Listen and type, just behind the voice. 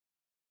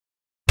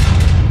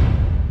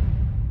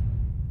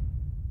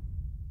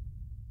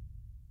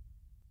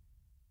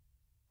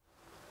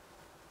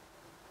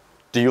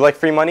Do you like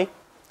free money?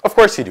 Of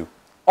course you do.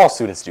 All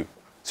students do.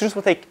 Students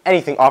will take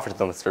anything offered to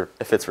them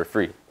if it's for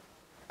free.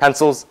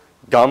 Pencils,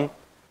 gum,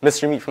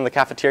 mystery meat from the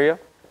cafeteria.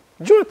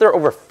 Did you know that there are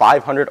over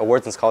 500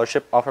 awards and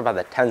scholarships offered by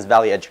the Thames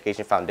Valley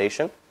Education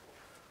Foundation?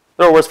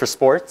 There are awards for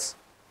sports,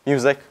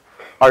 music,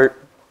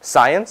 art,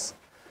 science.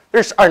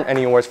 There just aren't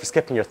any awards for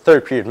skipping your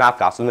third period math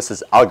class with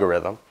Mrs.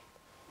 Algorithm.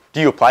 Do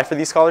you apply for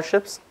these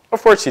scholarships?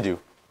 Of course you do.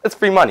 It's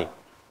free money,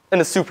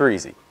 and it's super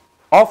easy.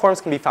 All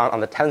forms can be found on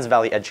the Thames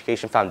Valley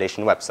Education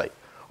Foundation website,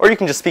 or you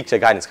can just speak to a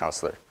guidance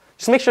counselor.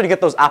 Just make sure to get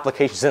those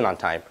applications in on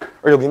time,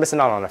 or you'll be missing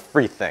out on a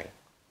free thing.